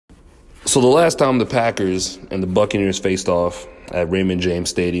So the last time the Packers and the Buccaneers faced off at Raymond James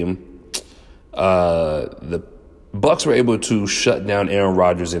Stadium, the Bucs were able to shut down Aaron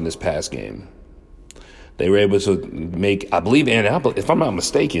Rodgers in this past game. They were able to make, I believe, if I'm not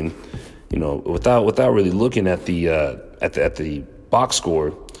mistaken, without really looking at the box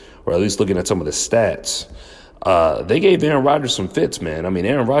score, or at least looking at some of the stats, they gave Aaron Rodgers some fits, man. I mean,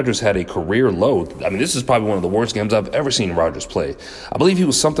 Aaron Rodgers had a career low. I mean, this is probably one of the worst games I've ever seen Rodgers play. I believe he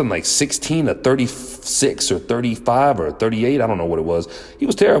was something like 16 to 36 or 35 or 38. I don't know what it was. He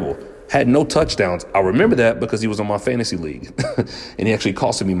was terrible. Had no touchdowns. I remember that because he was on my fantasy league, and he actually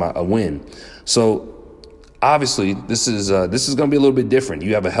costed me a win. So obviously, this is going to be a little bit different.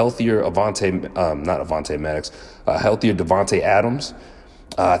 You have a healthier healthier Devontae Adams.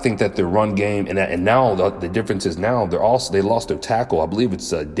 I think that their run game and now the difference is now they lost their tackle. I believe it's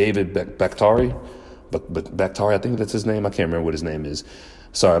David Bakhtiari. Bakhtiari, I think that's his name. I can't remember what his name is.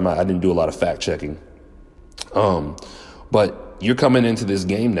 Sorry, I didn't do a lot of fact checking. But you're coming into this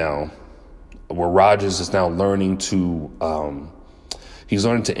game now where Rodgers is now learning to he's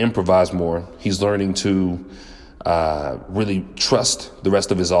learning to improvise more. He's learning to really trust the rest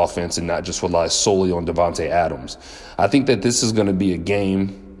of his offense and not just rely solely on Devontae Adams. I think that this is going to be a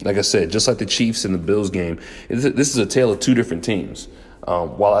game, like I said, just like the Chiefs and the Bills game. This is a tale of two different teams.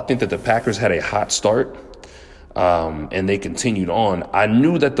 While I think that the Packers had a hot start and they continued on, I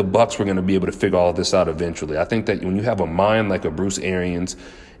knew that the Bucs were going to be able to figure all this out eventually. I think that when you have a mind like a Bruce Arians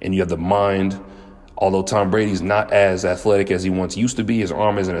and you have the mind, although Tom Brady's not as athletic as he once used to be, his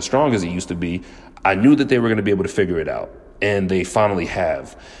arm isn't as strong as he used to be, I knew that they were going to be able to figure it out, and they finally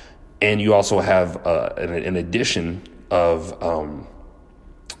have. And you also have an addition of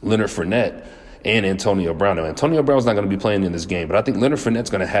Leonard Fournette and Antonio Brown. Now, Antonio Brown's not going to be playing in this game, but I think Leonard Fournette's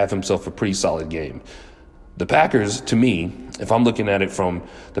going to have himself a pretty solid game. The Packers, to me, if I'm looking at it from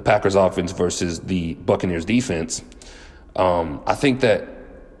the Packers offense versus the Buccaneers defense, I think that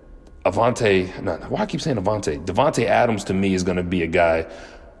Devontae Adams, to me, is going to be a guy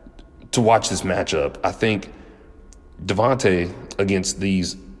to watch this matchup. I think Devontae against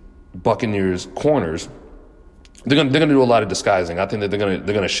these Buccaneers corners, they're going to do a lot of disguising. I think that they're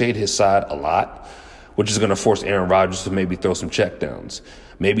going to shade his side a lot, which is going to force Aaron Rodgers to maybe throw some checkdowns,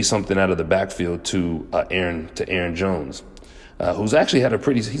 maybe something out of the backfield to Aaron Jones, who's actually had a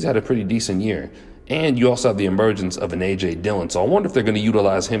pretty decent year. And you also have the emergence of an A.J. Dillon. So I wonder if they're going to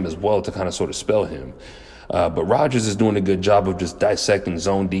utilize him as well to kind of sort of spell him. But Rodgers is doing a good job of just dissecting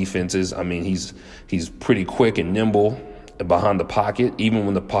zone defenses. I mean, he's pretty quick and nimble behind the pocket. Even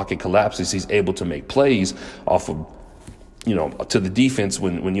when the pocket collapses, he's able to make plays off of, to the defense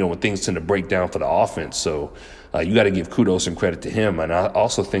when things tend to break down for the offense. So you got to give kudos and credit to him. And I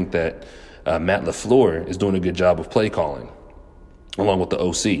also think that Matt LaFleur is doing a good job of play calling, along with the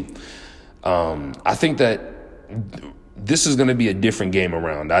OC. I think that this is going to be a different game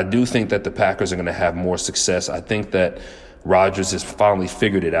around. I do think that the Packers are going to have more success. I think that Rodgers has finally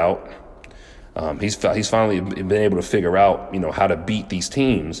figured it out. He's finally been able to figure out, how to beat these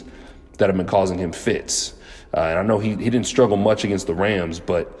teams that have been causing him fits. And I know he didn't struggle much against the Rams,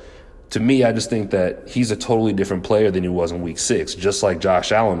 but to me, I just think that he's a totally different player than he was in Week 6, just like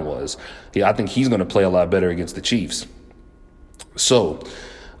Josh Allen was. I think he's going to play a lot better against the Chiefs. So,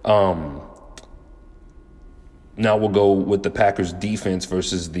 now we'll go with the Packers defense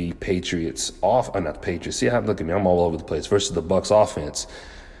versus the Patriots not the Patriots. See, look at me, I'm all over the place. Versus the Bucs offense.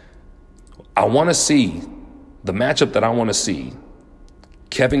 I want to see the matchup that I want to see. Not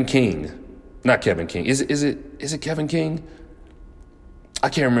Kevin King. Is it Kevin King? I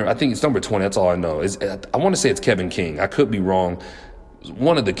can't remember. I think it's number 20. That's all I know. I want to say it's Kevin King. I could be wrong.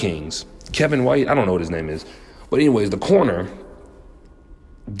 One of the Kings. Kevin White. I don't know what his name is. But anyways, the corner.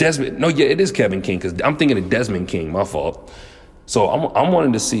 It is Kevin King, because I'm thinking of Desmond King, my fault. So I'm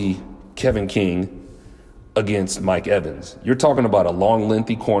wanting to see Kevin King against Mike Evans. You're talking about a long,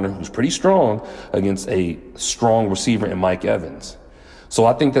 lengthy corner who's pretty strong against a strong receiver in Mike Evans. So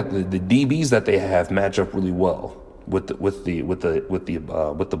I think that the DBs that they have match up really well with the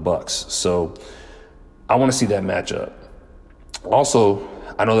Bucs. So I want to see that matchup. Also,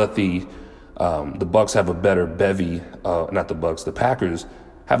 I know that the Bucs have a better bevy. Not the Bucs. The Packers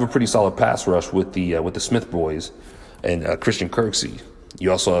have a pretty solid pass rush with the Smith boys and Christian Kirksey.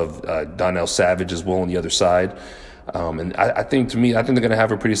 You also have Donnell Savage as well on the other side. And I think they're going to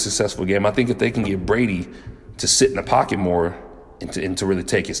have a pretty successful game. I think if they can get Brady to sit in the pocket more and to really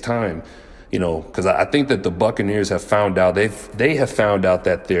take his time, because I think that the Buccaneers have found out, they have found out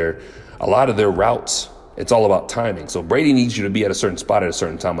that a lot of their routes It's all about timing. So Brady needs you to be at a certain spot at a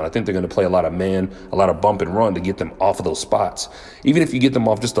certain time. And I think they're going to play a lot of man, a lot of bump and run to get them off of those spots. Even if you get them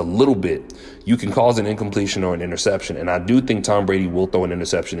off just a little bit, you can cause an incompletion or an interception. And I do think Tom Brady will throw an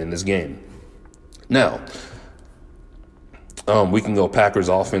interception in this game. Now, we can go Packers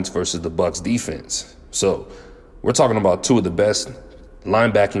offense versus the Bucs defense. So we're talking about two of the best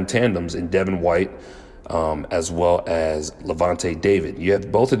linebacking tandems in Devin White, as well as Levante David. You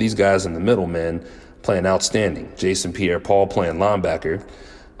have both of these guys in the middle, man, playing outstanding. Jason Pierre-Paul playing linebacker.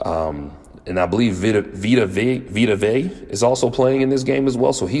 And I believe Vita Vea is also playing in this game as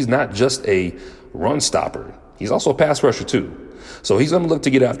well. So he's not just a run stopper. He's also a pass rusher too. So he's going to look to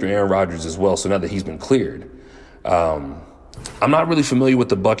get after Aaron Rodgers as well. So now that he's been cleared. I'm not really familiar with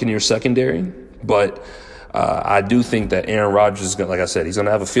the Buccaneers secondary, but I do think that Aaron Rodgers is going, like I said, he's going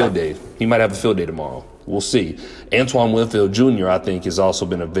to have a field day. He might have a field day tomorrow. We'll see. Antoine Winfield Jr., I think, has also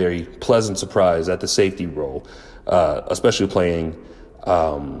been a very pleasant surprise at the safety role, especially playing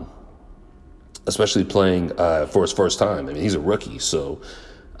for his first time. I mean, he's a rookie. So,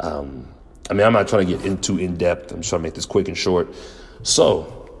 I'm not trying to get too in-depth. I'm just trying to make this quick and short.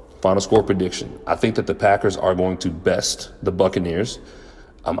 So, final score prediction. I think that the Packers are going to best the Buccaneers.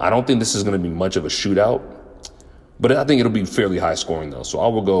 I don't think this is going to be much of a shootout, but I think it'll be fairly high scoring, though. So I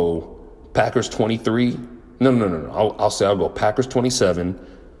will go Packers 23. No. I'll go Packers 27,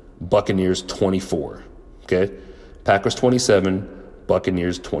 Buccaneers 24. Okay? Packers 27,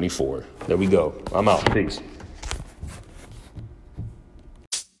 Buccaneers 24. There we go. I'm out. Peace.